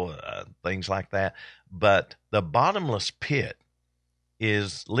angel, things like that. But the bottomless pit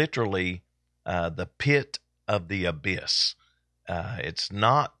is literally the pit of the abyss. It's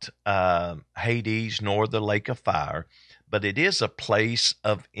not Hades nor the lake of fire, but it is a place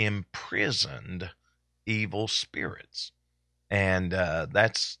of imprisoned evil spirits. And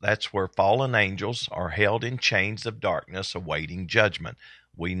that's where fallen angels are held in chains of darkness awaiting judgment.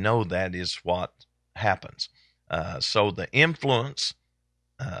 We know that is what happens. So the influence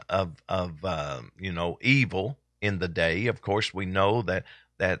of evil in the day, of course, we know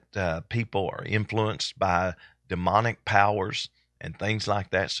that people are influenced by demonic powers and things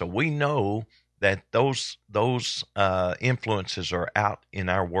like that. So we know that those influences are out in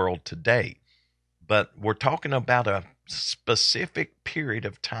our world today. But we're talking about a specific period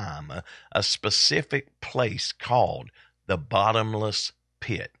of time, a specific place called the bottomless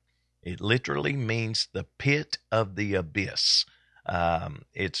pit. It literally means the pit of the abyss.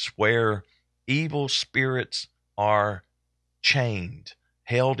 It's where evil spirits are chained,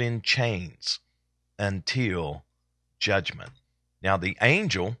 held in chains until judgment. Now the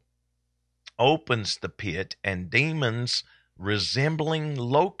angel opens the pit, and demons resembling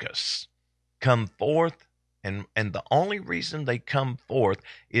locusts come forth, and the only reason they come forth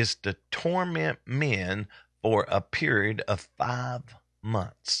is to torment men for a period of 5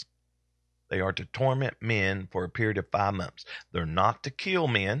 months. They are to torment men for a period of 5 months. They're not to kill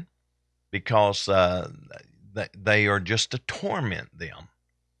men, because they are just to torment them.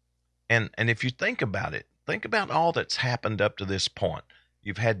 And if you think about it, think about all that's happened up to this point.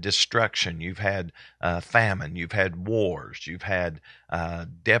 You've had destruction, you've had famine, you've had wars, you've had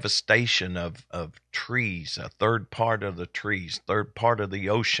devastation of trees, a third part of the trees, third part of the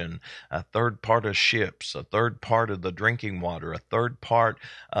ocean, a third part of ships, a third part of the drinking water, a third part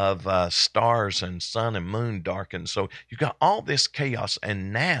of stars and sun and moon darkened. So you've got all this chaos,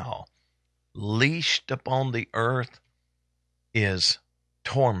 and now leashed upon the earth is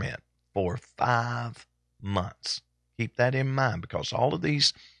torment for 5 months. Keep that in mind, because all of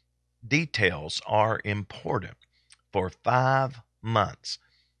these details are important. For 5 months,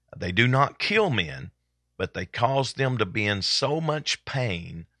 they do not kill men, but they cause them to be in so much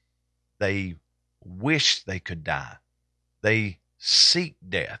pain, they wish they could die. They seek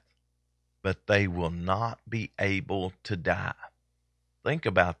death, but they will not be able to die. Think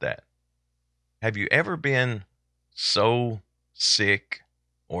about that. Have you ever been so sick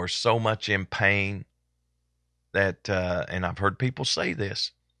or so much in pain that, and I've heard people say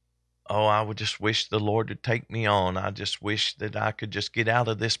this, oh, I would just wish the Lord would take me on. I just wish that I could just get out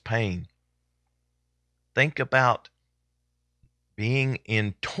of this pain. Think about being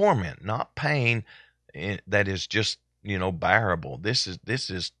in torment, not pain that is just, bearable. This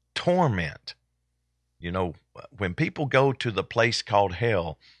is torment. When people go to the place called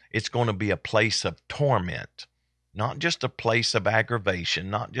hell, it's going to be a place of torment, not just a place of aggravation,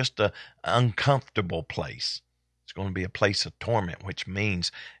 not just an uncomfortable place. It's going to be a place of torment, which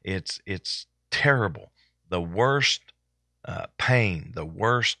means it's terrible. The worst pain, the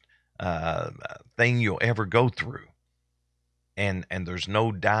worst thing you'll ever go through. And there's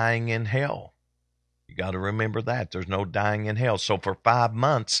no dying in hell. You got to remember that. There's no dying in hell. So for 5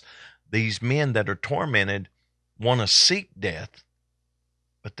 months, these men that are tormented want to seek death,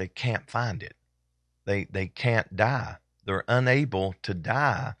 but they can't find it. They can't die. They're unable to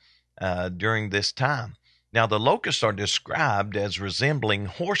die during this time. Now, the locusts are described as resembling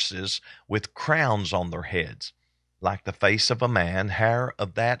horses with crowns on their heads, like the face of a man, hair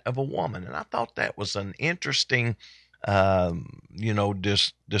of that of a woman. And I thought that was an interesting,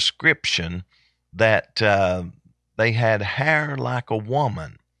 description, that they had hair like a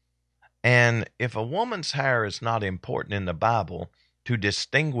woman. And if a woman's hair is not important in the Bible to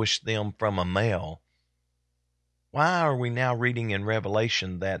distinguish them from a male, why are we now reading in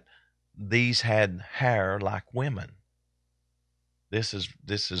Revelation that these had hair like women? This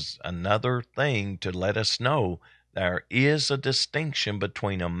is another thing to let us know there is a distinction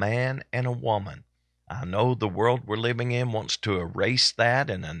between a man and a woman. I know the world we're living in wants to erase that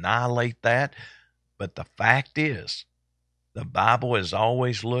and annihilate that, but the fact is, the Bible has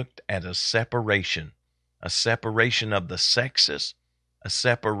always looked at a separation of the sexes, a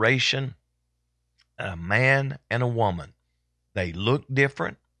separation, a man and a woman. They look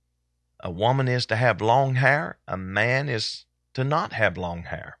different. A woman is to have long hair. A man is to not have long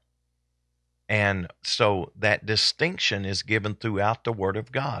hair. And so that distinction is given throughout the Word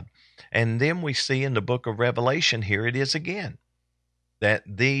of God. And then we see in the book of Revelation, here it is again, that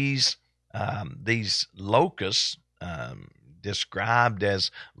these locusts, described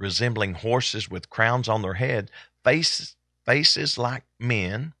as resembling horses with crowns on their head, faces like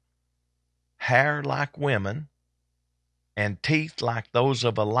men, hair like women, and teeth like those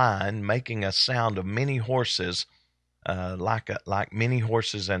of a lion, making a sound of many horses, like many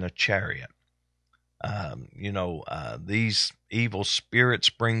horses in a chariot. These evil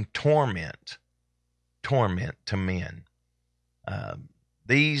spirits bring torment torment to men.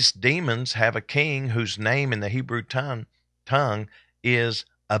 These demons have a king whose name in the Hebrew tongue is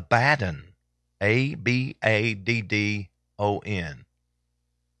Abaddon, Abaddon.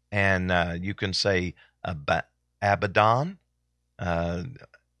 And you can say Abaddon, and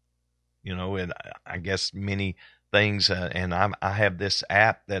I guess many things, and I have this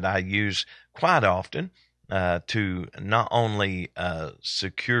app that I use quite often to not only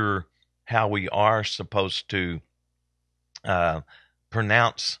secure how we are supposed to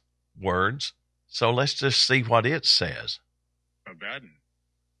pronounce words. So let's just see what it says.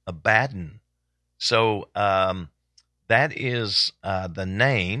 Abaddon. So that is the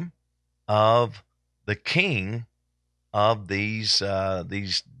name of the king of these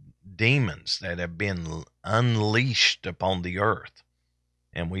demons that have been unleashed upon the earth.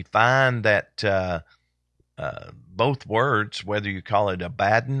 And we find that both words, whether you call it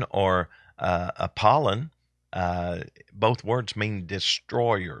Abaddon or Apollon, both words mean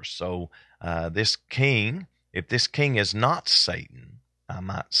destroyer. So this king, if this king is not Satan, I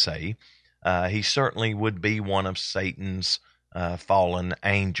might say, he certainly would be one of Satan's fallen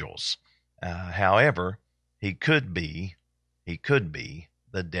angels. However, he could be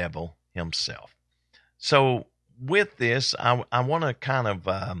the devil himself. So with this, I want to kind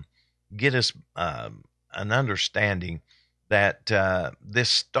of get us an understanding that this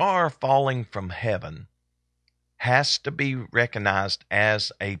star falling from heaven has to be recognized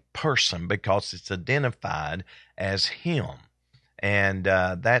as a person because it's identified as him. And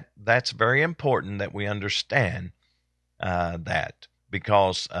that's very important that we understand that,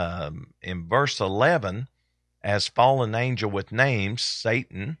 because in verse 11, as fallen angel with names,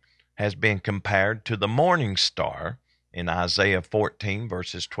 Satan has been compared to the morning star in Isaiah 14,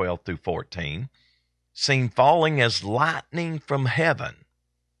 verses 12 through 14, seen falling as lightning from heaven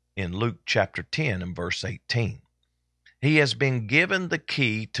in Luke chapter 10 and verse 18. He has been given the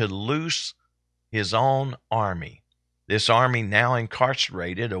key to loose his own army. This army now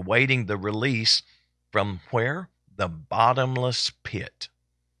incarcerated, awaiting the release from where? The bottomless pit.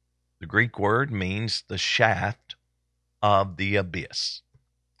 The Greek word means the shaft of the abyss,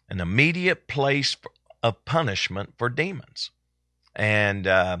 an immediate place of punishment for demons. And,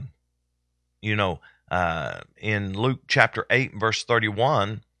 in Luke chapter 8 verse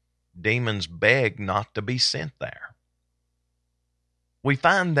 31, demons beg not to be sent there. We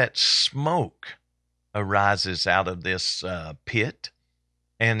find that smoke arises out of this pit,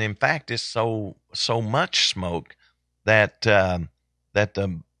 and in fact, it's so much smoke that that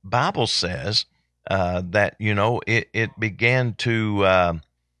the Bible says that it began to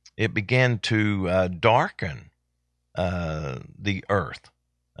darken the earth.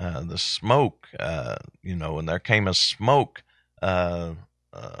 The smoke, and there came a smoke out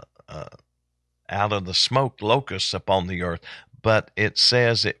of the smoke locusts upon the earth. But it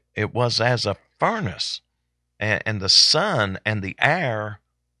says it was as a furnace, and the sun and the air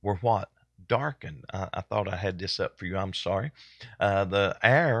were what? Darkened. I thought I had this up for you. I'm sorry. The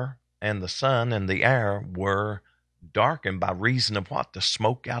air and the sun and the air were darkened by reason of what? The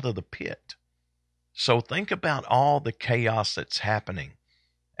smoke out of the pit. So think about all the chaos that's happening.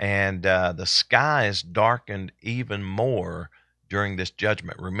 And the sky is darkened even more during this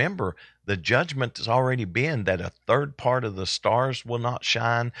judgment. Remember, the judgment has already been that a third part of the stars will not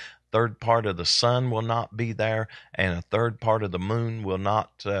shine, third part of the sun will not be there, and a third part of the moon will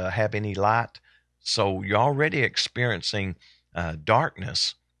not have any light. So you're already experiencing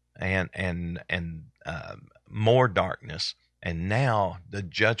darkness and more darkness, and now the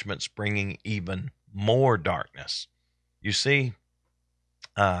judgment's bringing even more darkness. You see,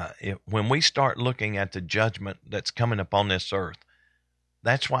 when we start looking at the judgment that's coming upon this earth,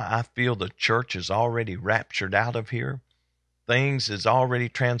 that's why I feel the church is already raptured out of here. Things is already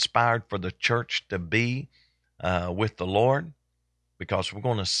transpired for the church to be with the Lord, because we're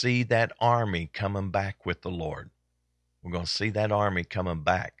going to see that army coming back with the Lord. We're going to see that army coming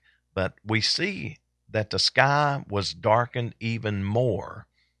back. But we see that the sky was darkened even more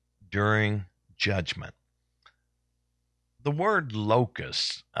during judgment. The word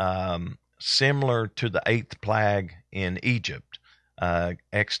locust, similar to the 8th plague in Egypt,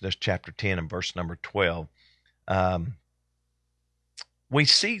 Exodus chapter 10 and verse number 12, we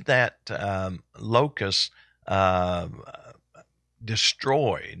see that locusts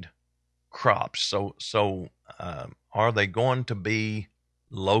destroyed crops. So are they going to be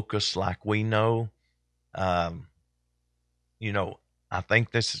locusts like we know? I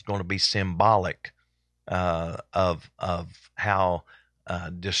think this is going to be symbolic of how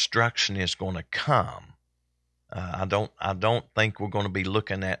destruction is going to come. I don't think we're going to be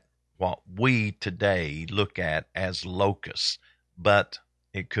looking at what we today look at as locusts, but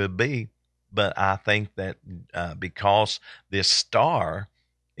it could be. But I think that because this star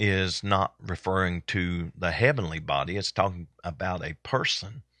is not referring to the heavenly body, it's talking about a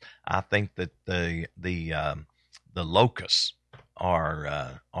person. I think that the locusts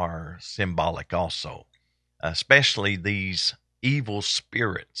are symbolic also, especially these evil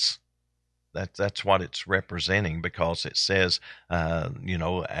spirits. That's what it's representing, because it says,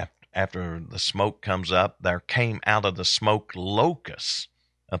 after the smoke comes up, there came out of the smoke locusts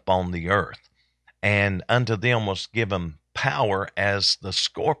upon the earth, and unto them was given power as the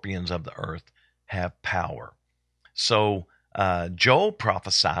scorpions of the earth have power. So Joel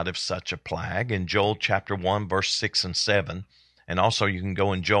prophesied of such a plague in Joel chapter 1, verse 6 and 7. And also you can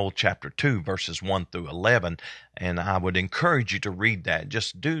go in Joel chapter 2, verses 1 through 11. And I would encourage you to read that.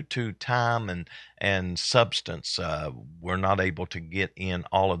 Just due to time and substance, we're not able to get in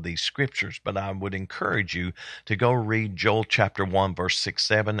all of these scriptures. But I would encourage you to go read Joel chapter 1, verse 6,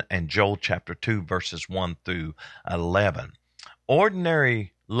 7, and Joel chapter 2, verses 1 through 11.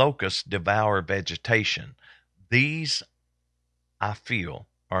 Ordinary locusts devour vegetation. These, I feel,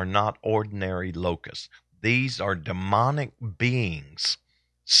 are not ordinary locusts. These are demonic beings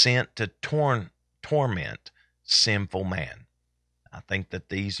sent to torment sinful man. I think that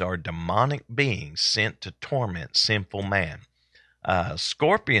these are demonic beings sent to torment sinful man.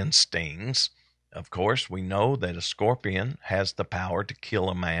 Scorpion stings. Of course, we know that a scorpion has the power to kill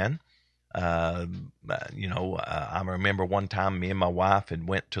a man. I remember one time me and my wife had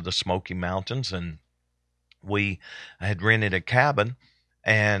went to the Smoky Mountains, and we had rented a cabin.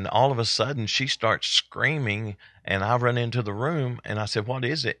 And all of a sudden, she starts screaming, and I run into the room, and I said, "What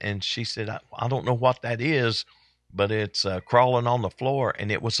is it?" And she said, I don't know what that is, but it's crawling on the floor,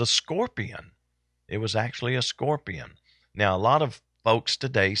 and it was a scorpion. It was actually a scorpion. Now, a lot of folks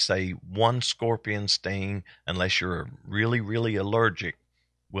today say one scorpion sting, unless you're really, really allergic,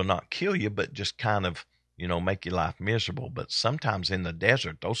 will not kill you, but just kind of, make your life miserable. But sometimes in the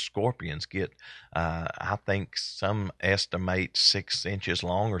desert, those scorpions get, I think some estimate 6 inches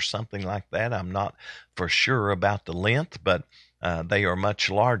long or something like that. I'm not for sure about the length, but they are much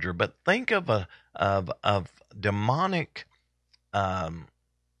larger. But think of demonic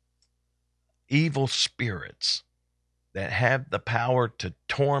evil spirits that have the power to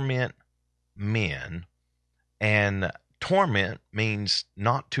torment men. And torment means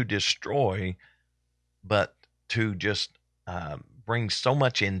not to destroy, but to just bring so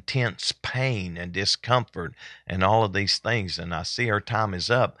much intense pain and discomfort and all of these things. And I see our time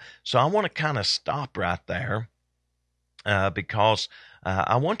is up. So I want to kind of stop right there because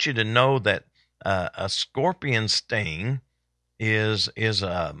I want you to know that a scorpion sting is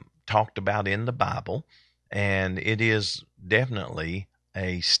talked about in the Bible, and it is definitely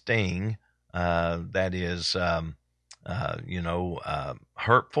a sting that is,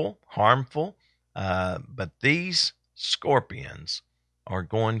 hurtful, harmful. But these scorpions are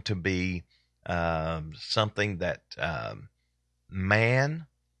going to be something that man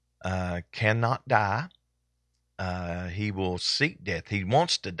cannot die. He will seek death. He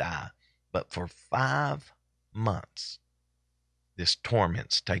wants to die. But for 5 months, this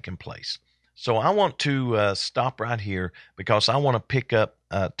torment's taken place. So I want to stop right here because I want to pick up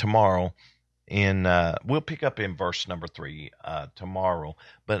tomorrow. We'll pick up in verse number 3 tomorrow,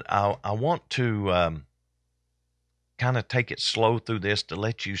 but I want to kind of take it slow through this to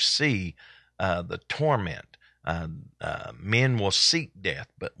let you see the torment. Men will seek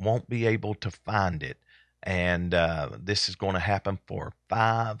death, but won't be able to find it, and this is going to happen for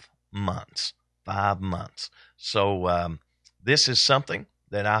 5 months. 5 months. So this is something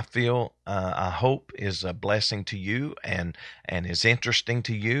that I feel, I hope is a blessing to you and is interesting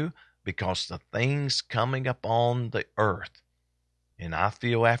to you. Because the things coming upon the earth, and I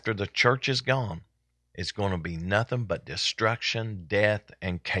feel after the church is gone, it's going to be nothing but destruction, death,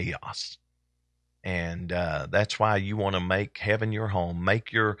 and chaos. And that's why you want to make heaven your home.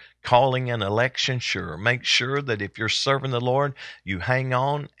 Make your calling and election sure. Make sure that if you're serving the Lord, you hang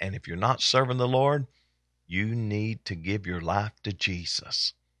on. And if you're not serving the Lord, you need to give your life to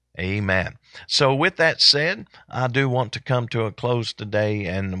Jesus. Amen. So with that said, I do want to come to a close today,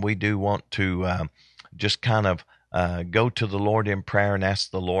 and we do want to just kind of go to the Lord in prayer and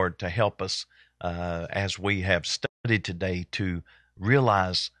ask the Lord to help us as we have studied today to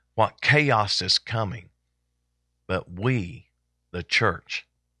realize what chaos is coming. But we, the church,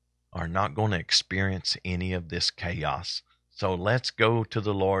 are not going to experience any of this chaos. So let's go to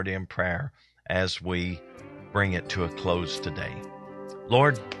the Lord in prayer as we bring it to a close today.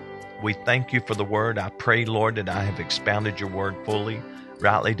 Lord, we thank you for the word. I pray, Lord, that I have expounded your word fully.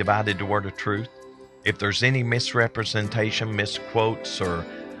 rightly divided the word of truth. If there's any misrepresentation, misquotes, or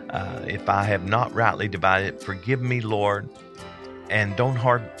if I have not rightly divided, forgive me, Lord, and don't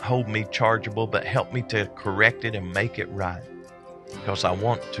hold me chargeable, but help me to correct it and make it right, because I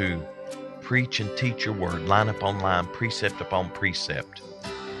want to preach and teach your word, line upon line, precept upon precept.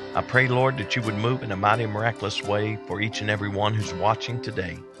 I pray, Lord, that you would move in a mighty, miraculous way for each and every one who's watching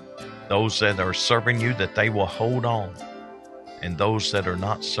today. Those that are serving you, that they will hold on. And those that are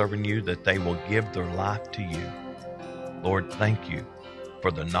not serving you, that they will give their life to you. Lord, thank you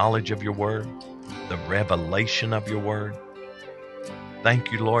for the knowledge of your word, the revelation of your word.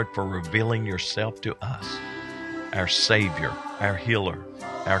 Thank you, Lord, for revealing yourself to us, our Savior, our healer,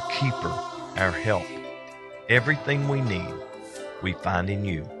 our keeper, our help. Everything we need, we find in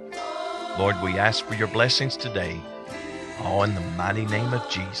you. Lord, we ask for your blessings today, all in the mighty name of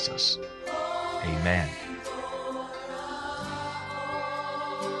Jesus. Amen.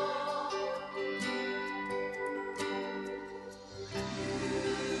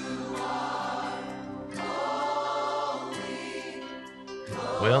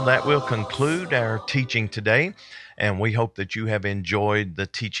 Well, that will conclude our teaching today, and we hope that you have enjoyed the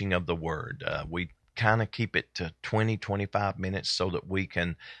teaching of the Word. We kind of keep it to 20-25 minutes so that we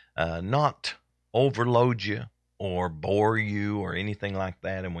can not overload you or bore you or anything like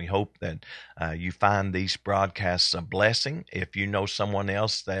that, and we hope that you find these broadcasts a blessing. If you know someone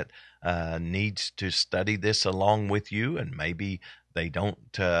else that needs to study this along with you, and maybe they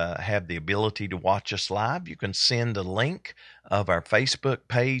don't have the ability to watch us live, you can send a link of our Facebook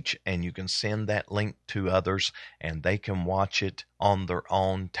page, and you can send that link to others, and they can watch it on their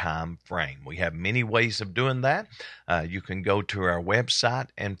own time frame. We have many ways of doing that. You can go to our website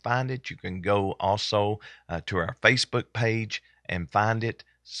and find it. You can go also to our Facebook page and find it.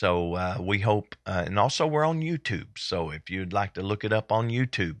 So we hope, and also we're on YouTube. So if you'd like to look it up on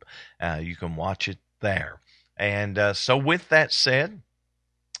YouTube, you can watch it there. And so with that said,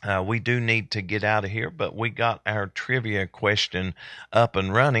 we do need to get out of here, but we got our trivia question up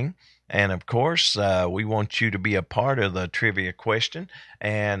and running. And of course, we want you to be a part of the trivia question.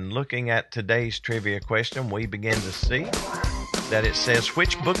 And looking at today's trivia question, we begin to see that it says,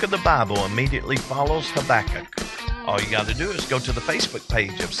 which book of the Bible immediately follows Habakkuk? All you got to do is go to the Facebook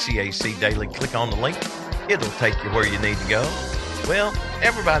page of CAC Daily, click on the link. It'll take you where you need to go. Well,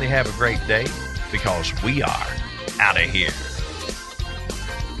 everybody have a great day, because we are out of here.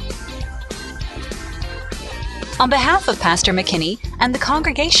 On behalf of Pastor McKinney and the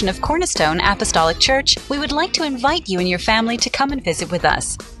congregation of Cornerstone Apostolic Church, we would like to invite you and your family to come and visit with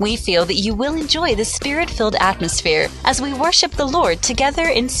us. We feel that you will enjoy the Spirit-filled atmosphere as we worship the Lord together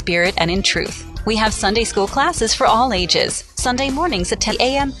in spirit and in truth. We have Sunday school classes for all ages, Sunday mornings at 10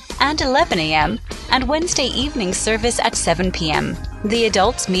 a.m. and 11 a.m., and Wednesday evening service at 7 p.m. The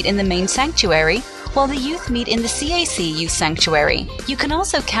adults meet in the main sanctuary, while the youth meet in the CAC Youth Sanctuary. You can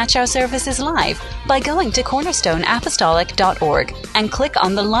also catch our services live by going to cornerstoneapostolic.org and click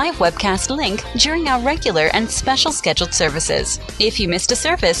on the live webcast link during our regular and special scheduled services. If you missed a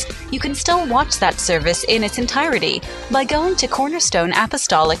service, you can still watch that service in its entirety by going to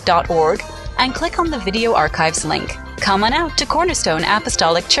cornerstoneapostolic.org and click on the video archives link. Come on out to Cornerstone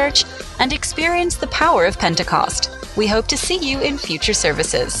Apostolic Church and experience the power of Pentecost. We hope to see you in future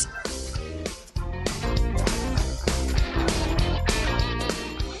services.